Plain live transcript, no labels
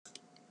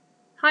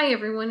Hi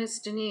everyone, it's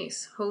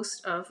Denise,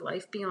 host of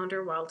Life Beyond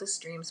Our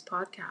Wildest Dreams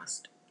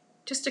podcast.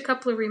 Just a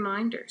couple of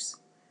reminders.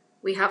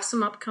 We have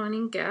some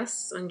upcoming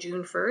guests on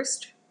June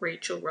 1st,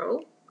 Rachel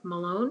Rowe,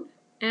 Malone,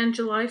 and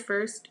July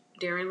 1st,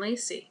 Darren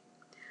Lacey,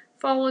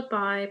 followed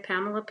by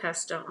Pamela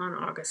Pesta on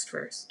August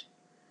 1st.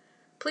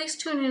 Please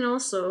tune in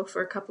also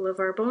for a couple of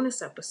our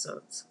bonus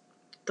episodes.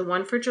 The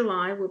one for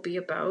July will be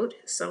about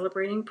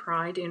celebrating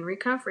Pride in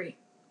recovery.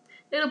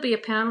 It'll be a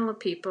panel of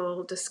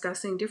people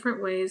discussing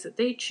different ways that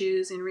they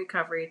choose in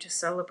recovery to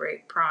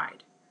celebrate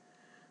Pride.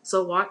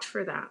 So watch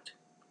for that.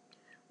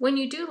 When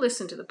you do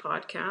listen to the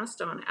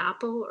podcast on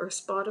Apple or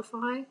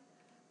Spotify,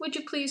 would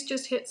you please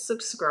just hit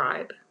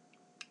subscribe?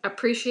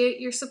 Appreciate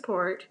your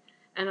support,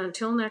 and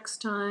until next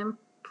time,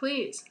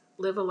 please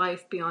live a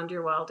life beyond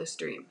your wildest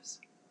dreams.